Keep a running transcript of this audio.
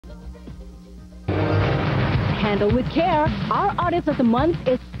handled with care, our artist of the month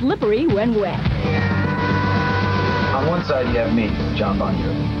is slippery when wet. On one side, you have me, Jon Bon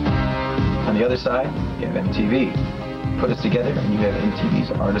Jovi. On the other side, you have MTV. Put us together, and you have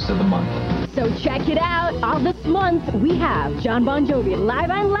MTV's Artist of the Month. So check it out. All this month, we have Jon Bon Jovi Live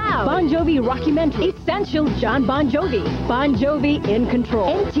and Loud, Bon Jovi Rockumentary, Essential Jon Bon Jovi, Bon Jovi in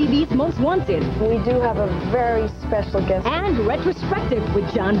Control, MTV's Most Wanted. We do have a very special guest. And Retrospective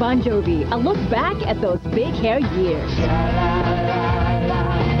with Jon Bon Jovi, a look back at those big hair years.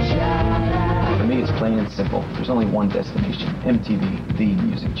 For me, it's plain and simple. There's only one destination, MTV, the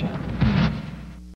music channel.